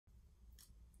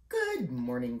Good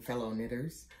morning, fellow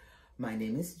knitters. My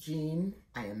name is Jean.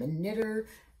 I am a knitter,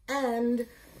 and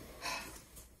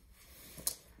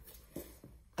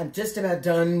I'm just about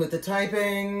done with the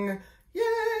typing.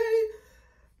 Yay!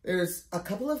 There's a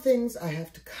couple of things I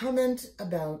have to comment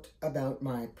about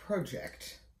my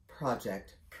project,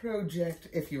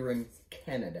 if you're in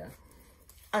Canada.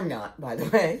 I'm not, by the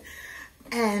way.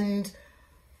 And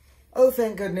oh,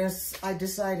 thank goodness, I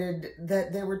decided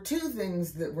that there were two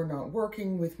things that were not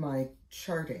working with my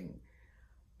charting.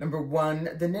 Number one,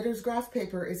 the knitter's graph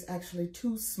paper is actually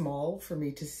too small for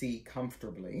me to see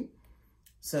comfortably.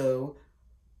 So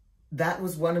that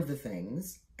was one of the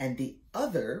things. And the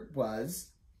other was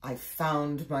I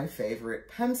found my favorite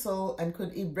pencil and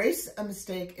could erase a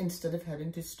mistake instead of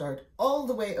having to start all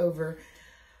the way over.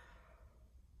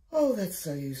 Oh, that's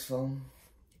so useful.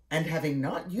 And having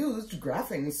not used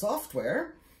graphing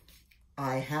software,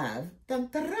 I have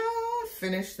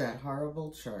finished that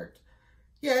horrible chart.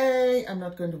 Yay! I'm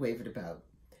not going to wave it about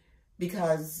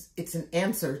because it's an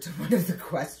answer to one of the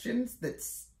questions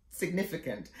that's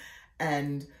significant.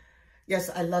 And yes,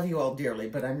 I love you all dearly,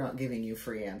 but I'm not giving you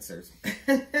free answers.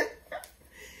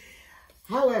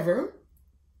 However,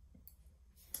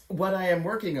 what I am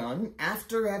working on,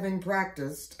 after having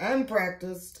practiced and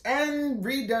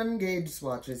redone gauge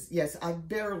swatches, yes, I've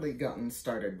barely gotten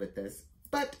started with this,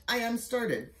 but I am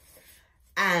started.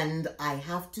 And I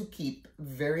have to keep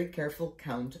very careful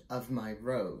count of my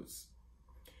rows.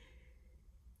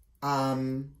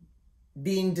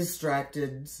 Being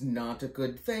distracted's not a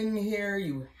good thing here.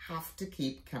 You have to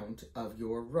keep count of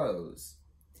your rows.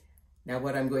 Now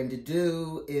what I'm going to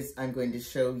do is I'm going to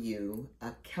show you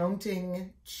a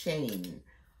counting chain.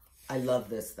 I love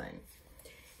this thing.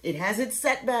 It has its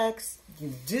setbacks.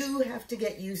 You do have to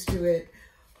get used to it,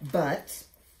 but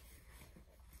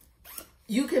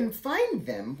you can find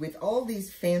them with all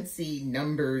these fancy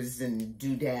numbers and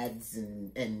doodads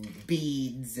and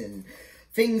beads and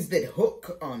things that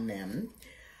hook on them.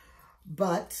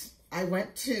 But I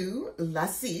went to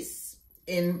Lassis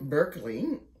in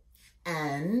Berkeley,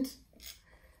 and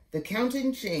the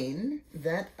counting chain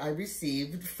that I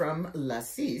received from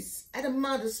Lassis at a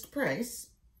modest price.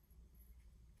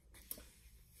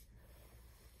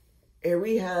 Here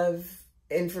we have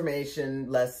information,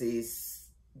 Lassis.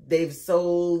 They've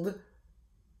sold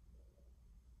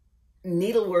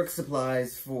needlework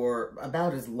supplies for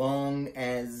about as long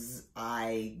as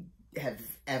I have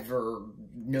ever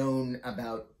known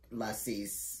about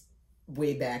Lassis,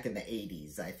 way back in the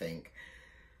 80s, I think.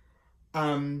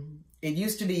 It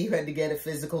used to be you had to get a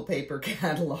physical paper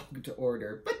catalog to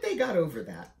order, but they got over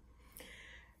that.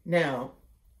 Now,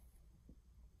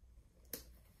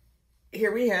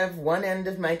 here we have one end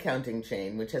of my counting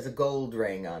chain, which has a gold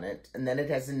ring on it, and then it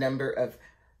has a number of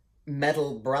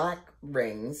metal black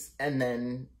rings, and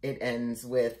then it ends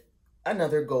with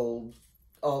another gold,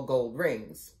 all gold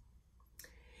rings.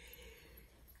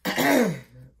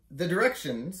 The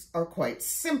directions are quite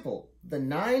simple. The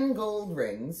 9 gold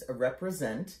rings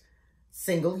represent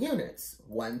single units,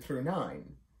 1 through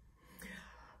 9.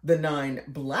 The 9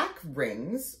 black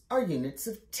rings are units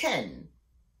of 10,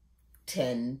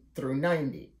 10 through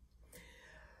 90.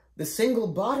 The single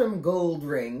bottom gold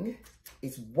ring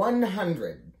is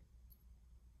 100.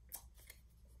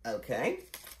 Okay.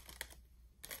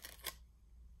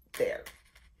 There.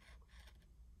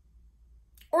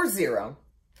 Or 0.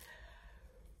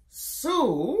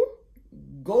 So,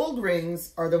 gold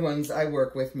rings are the ones I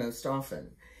work with most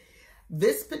often.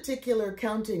 This particular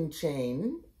counting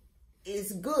chain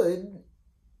is good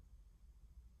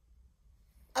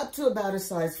up to about a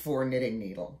size 4 knitting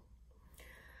needle.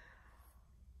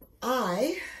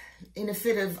 I, in a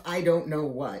fit of I don't know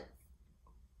what,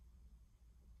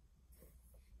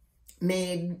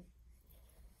 made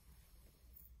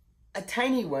a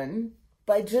tiny one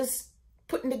by just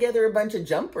putting together a bunch of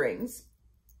jump rings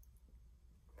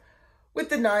with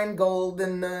the 9 gold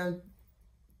and the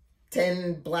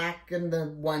 10 black and the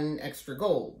 1 extra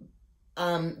gold.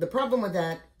 The problem with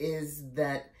that is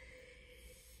that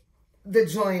the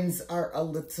joins are a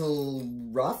little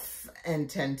rough and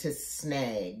tend to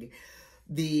snag.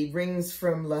 The rings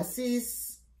from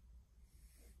Lassis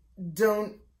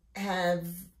don't have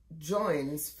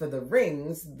joins for the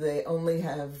rings. They only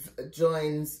have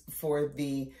joins for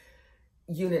the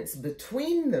units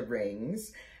between the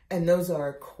rings, and those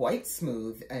are quite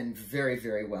smooth and very,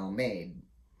 very well made.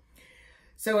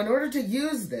 So in order to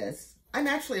use this, I'm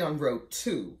actually on row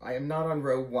 2. I am not on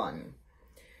row 1.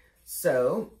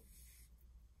 So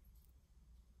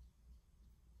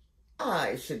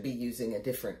I should be using a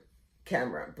different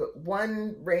camera, but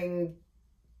 1 ring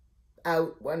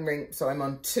out, 1 ring, so I'm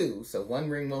on 2, so 1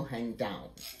 ring will hang down.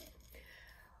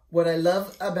 What I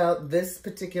love about this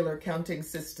particular counting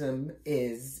system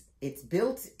is it's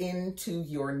built into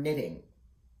your knitting.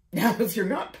 Now, if you're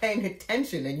not paying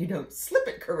attention and you don't slip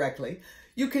it correctly,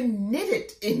 you can knit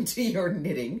it into your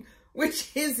knitting,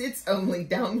 which is its only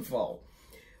downfall.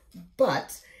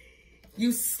 But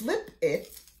you slip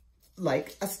it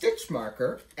like a stitch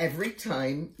marker every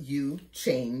time you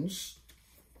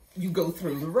go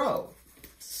through the row.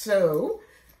 So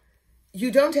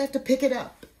you don't have to pick it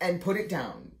up and put it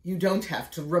down. You don't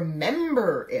have to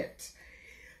remember it.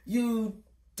 You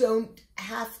don't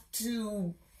have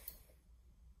to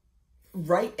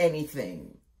write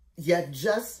anything. Yet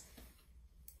just,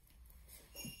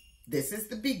 this is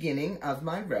the beginning of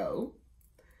my row,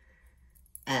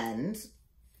 and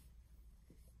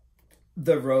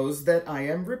the rows that I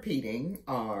am repeating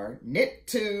are knit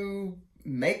 2,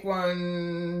 make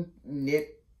 1,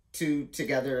 knit 2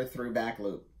 together through back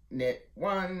loop, knit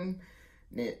 1,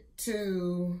 knit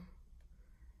 2.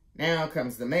 Now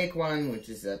comes the make 1, which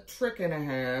is a trick and a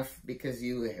half because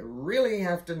you really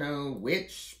have to know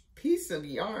which piece of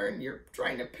yarn you're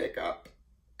trying to pick up,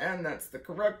 and that's the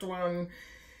correct one.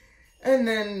 And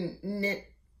then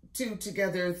knit 2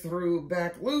 together through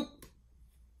back loop.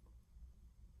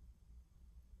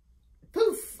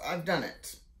 Poof, I've done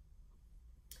it.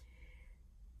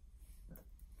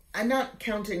 I'm not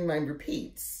counting my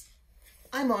repeats.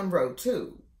 I'm on row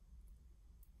 2.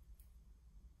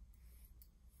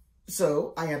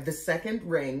 So I have the second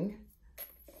ring,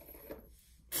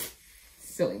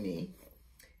 silly me,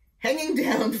 hanging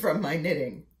down from my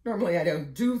knitting. Normally I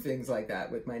don't do things like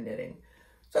that with my knitting.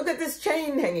 So I've got this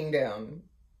chain hanging down.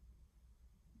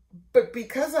 But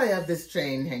because I have this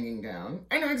chain hanging down,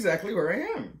 I know exactly where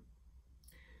I am.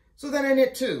 So then I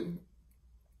knit 2.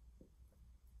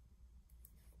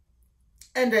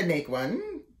 And I make 1.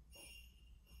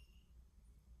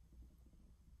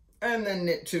 And then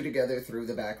knit 2 together through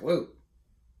the back loop.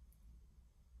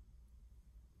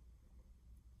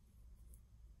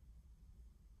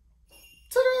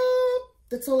 Ta-da!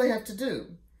 That's all I have to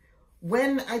do.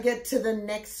 When I get to the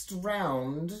next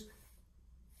round,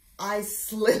 I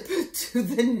slip to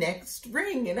the next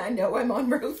ring and I know I'm on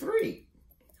row 3.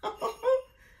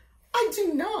 I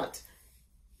do not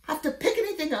have to pick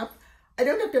anything up. I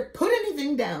don't have to put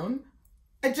anything down.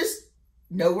 I just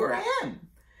know where I am.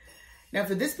 Now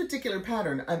for this particular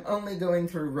pattern, I'm only going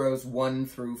through rows 1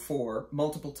 through 4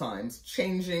 multiple times,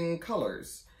 changing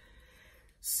colors.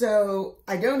 So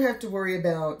I don't have to worry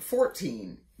about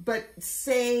 14. But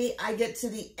say I get to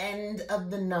the end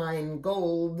of the 9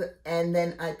 gold and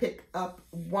then I pick up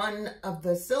 1 of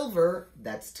the silver,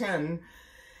 that's 10.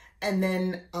 And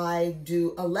then I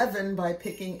do 11 by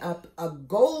picking up a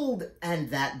gold and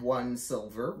that 1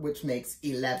 silver, which makes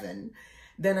 11.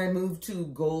 Then I move to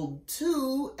gold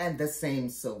 2 and the same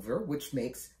silver, which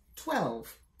makes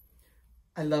 12.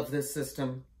 I love this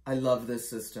system. I love this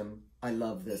system. I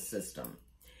love this system.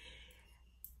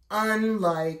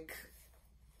 Unlike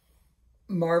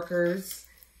markers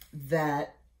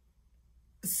that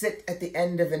sit at the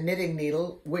end of a knitting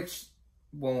needle, which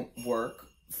won't work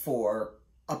for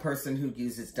a person who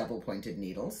uses double-pointed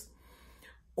needles,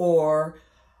 or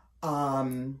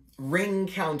ring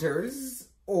counters,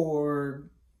 or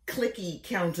clicky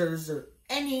counters, or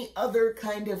any other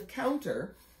kind of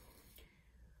counter.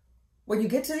 When you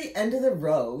get to the end of the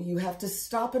row, you have to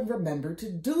stop and remember to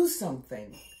do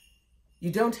something.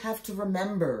 You don't have to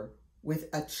remember with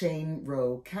a chain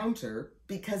row counter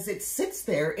because it sits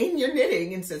there in your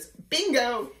knitting and says,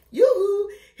 bingo, yoo-hoo,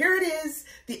 here it is,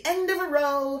 the end of a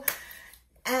row.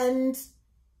 And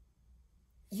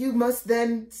you must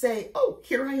then say, oh,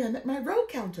 here I am at my row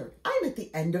counter. I'm at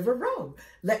the end of a row.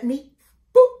 Let me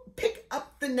boop, pick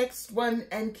up the next one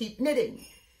and keep knitting.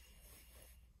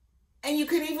 And you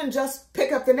can even just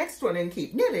pick up the next one and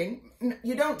keep knitting.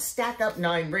 You don't stack up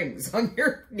 9 rings on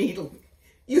your needle.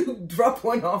 You drop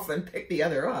one off and pick the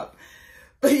other up.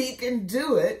 But you can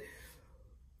do it.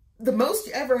 The most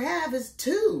you ever have is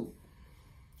 2.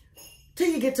 Till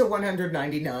you get to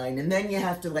 199, and then you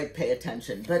have to like pay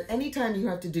attention. But anytime you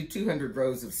have to do 200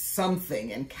 rows of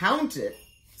something and count it,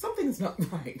 something's not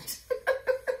right.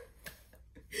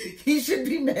 You should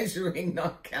be measuring,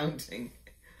 not counting.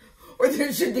 Or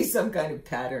there should be some kind of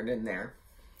pattern in there.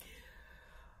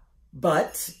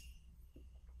 But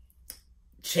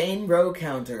chain row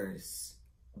counters.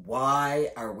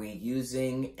 Why are we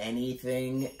using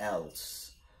anything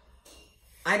else?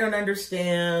 I don't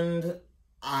understand.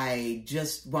 I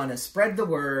just want to spread the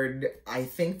word. I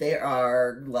think they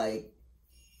are like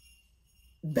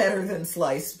better than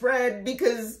sliced bread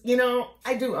because, you know,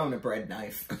 I do own a bread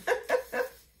knife.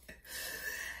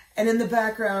 And in the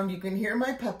background, you can hear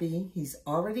my puppy. He's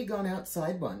already gone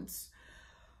outside once.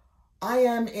 I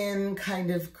am in kind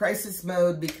of crisis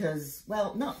mode because,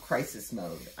 well, not crisis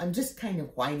mode. I'm just kind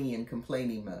of whiny and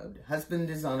complaining mode. Husband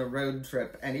is on a road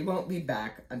trip and he won't be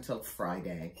back until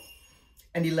Friday.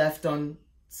 And he left on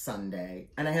Sunday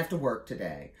and I have to work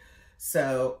today.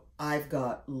 So I've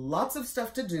got lots of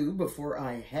stuff to do before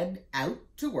I head out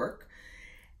to work.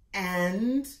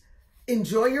 And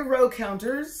enjoy your row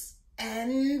counters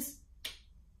and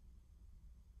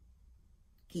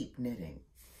keep knitting.